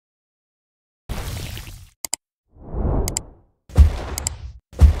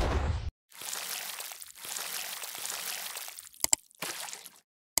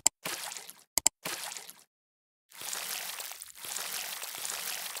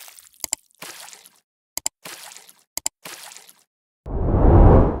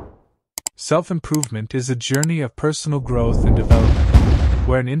Self-improvement is a journey of personal growth and development,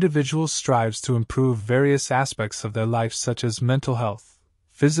 where an individual strives to improve various aspects of their life such as mental health,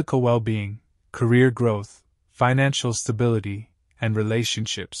 physical well-being, career growth, financial stability, and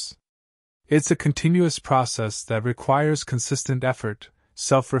relationships. It's a continuous process that requires consistent effort,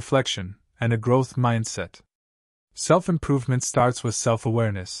 self-reflection, and a growth mindset. Self-improvement starts with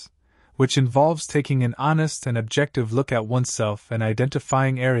self-awareness, which involves taking an honest and objective look at oneself and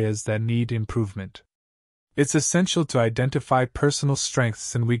identifying areas that need improvement. It's essential to identify personal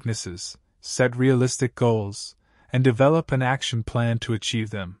strengths and weaknesses, set realistic goals, and develop an action plan to achieve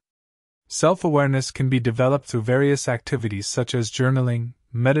them. Self-awareness can be developed through various activities such as journaling,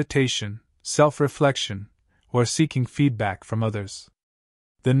 meditation, self-reflection, or seeking feedback from others.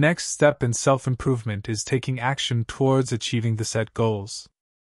 The next step in self-improvement is taking action towards achieving the set goals.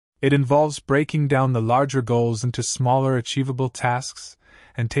 It involves breaking down the larger goals into smaller achievable tasks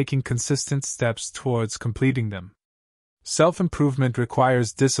and taking consistent steps towards completing them. Self-improvement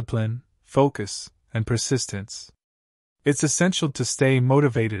requires discipline, focus, and persistence. It's essential to stay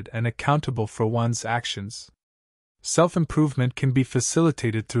motivated and accountable for one's actions. Self-improvement can be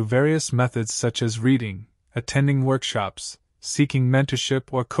facilitated through various methods such as reading, attending workshops, seeking mentorship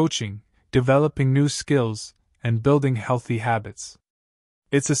or coaching, developing new skills, and building healthy habits.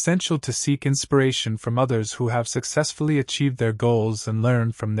 It's essential to seek inspiration from others who have successfully achieved their goals and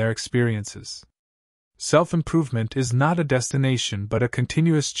learn from their experiences. Self-improvement is not a destination but a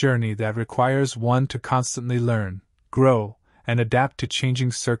continuous journey that requires one to constantly learn, grow, and adapt to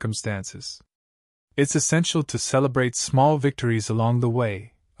changing circumstances. It's essential to celebrate small victories along the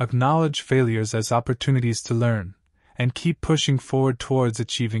way, acknowledge failures as opportunities to learn, and keep pushing forward towards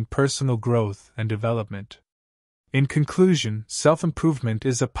achieving personal growth and development. In conclusion, self-improvement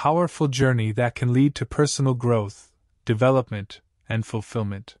is a powerful journey that can lead to personal growth, development, and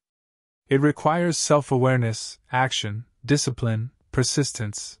fulfillment. It requires self-awareness, action, discipline,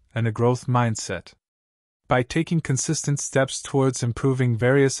 persistence, and a growth mindset. By taking consistent steps towards improving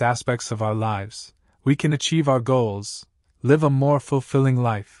various aspects of our lives, we can achieve our goals, live a more fulfilling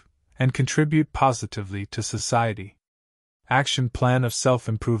life, and contribute positively to society. Action Plan of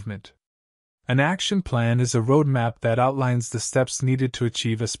Self-Improvement. An action plan is a roadmap that outlines the steps needed to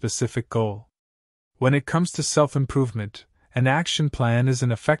achieve a specific goal. When it comes to self-improvement, an action plan is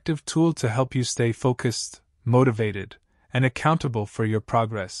an effective tool to help you stay focused, motivated, and accountable for your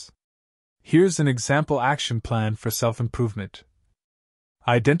progress. Here's an example action plan for self-improvement.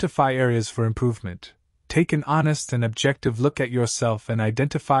 Identify areas for improvement. Take an honest and objective look at yourself and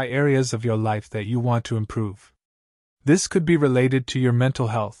identify areas of your life that you want to improve. This could be related to your mental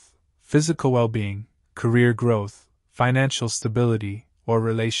health, physical well-being, career growth, financial stability, or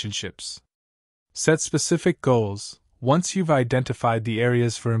relationships. Set specific goals. Once you've identified the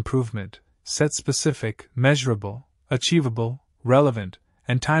areas for improvement, set specific, measurable, achievable, relevant,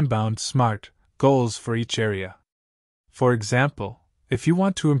 and time-bound SMART goals for each area. For example, if you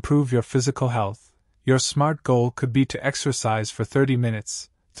want to improve your physical health, your SMART goal could be to exercise for 30 minutes,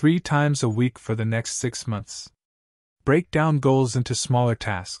 3 times a week for the next 6 months. Break down goals into smaller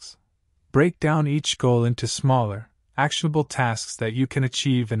tasks. Break down each goal into smaller, actionable tasks that you can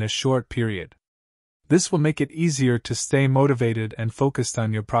achieve in a short period. This will make it easier to stay motivated and focused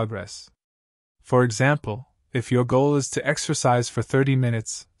on your progress. For example, if your goal is to exercise for 30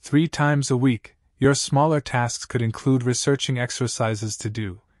 minutes, 3 times a week, your smaller tasks could include researching exercises to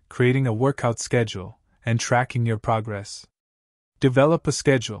do, creating a workout schedule, and tracking your progress. Develop a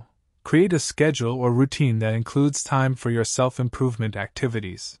schedule. Create a schedule or routine that includes time for your self-improvement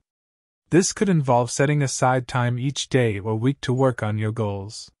activities. This could involve setting aside time each day or week to work on your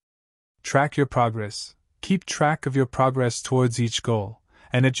goals. Track your progress. Keep track of your progress towards each goal,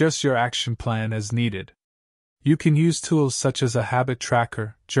 and adjust your action plan as needed. You can use tools such as a habit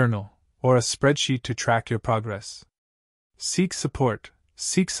tracker, journal, or a spreadsheet to track your progress. Seek support.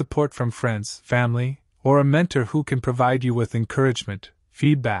 Seek support from friends, family, or a mentor who can provide you with encouragement,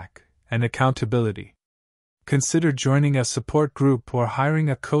 feedback, and accountability. Consider joining a support group or hiring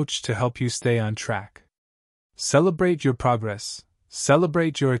a coach to help you stay on track. Celebrate your progress.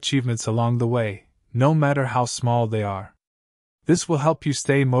 Celebrate your achievements along the way, no matter how small they are. This will help you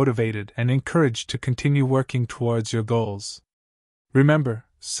stay motivated and encouraged to continue working towards your goals. Remember,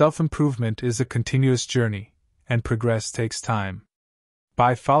 self-improvement is a continuous journey, and progress takes time.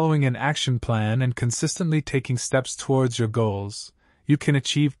 By following an action plan and consistently taking steps towards your goals, you can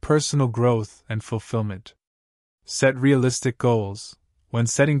achieve personal growth and fulfillment. Set realistic goals. When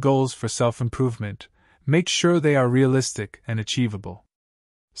setting goals for self-improvement, make sure they are realistic and achievable.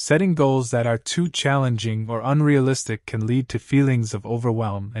 Setting goals that are too challenging or unrealistic can lead to feelings of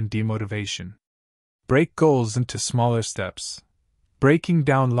overwhelm and demotivation. Break goals into smaller steps. Breaking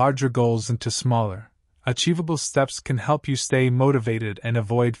down larger goals into smaller, achievable steps can help you stay motivated and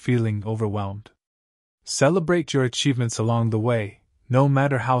avoid feeling overwhelmed. Celebrate your achievements along the way, no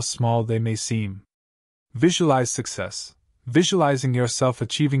matter how small they may seem. Visualize success. Visualizing yourself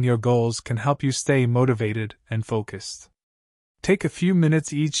achieving your goals can help you stay motivated and focused. Take a few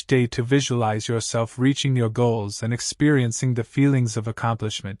minutes each day to visualize yourself reaching your goals and experiencing the feelings of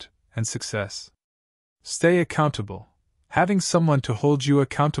accomplishment and success. Stay accountable. Having someone to hold you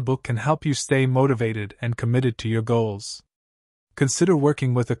accountable can help you stay motivated and committed to your goals. Consider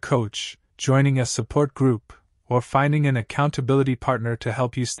working with a coach, joining a support group, or finding an accountability partner to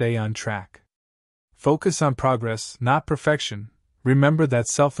help you stay on track. Focus on progress, not perfection. Remember that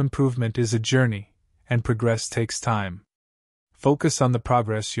self-improvement is a journey, and progress takes time. Focus on the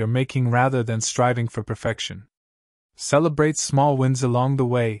progress you're making rather than striving for perfection. Celebrate small wins along the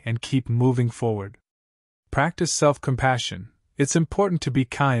way and keep moving forward. Practice self-compassion. It's important to be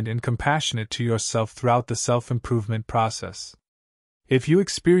kind and compassionate to yourself throughout the self-improvement process. If you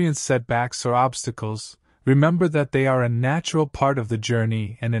experience setbacks or obstacles, remember that they are a natural part of the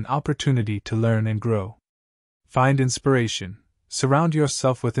journey and an opportunity to learn and grow. Find inspiration. Surround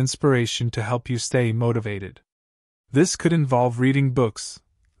yourself with inspiration to help you stay motivated. This could involve reading books,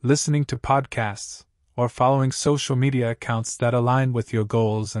 listening to podcasts, or following social media accounts that align with your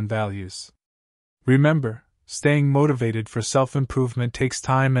goals and values. Remember, staying motivated for self-improvement takes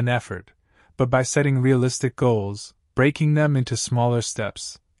time and effort, but by setting realistic goals, breaking them into smaller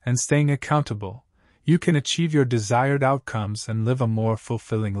steps, and staying accountable, you can achieve your desired outcomes and live a more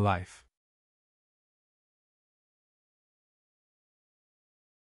fulfilling life.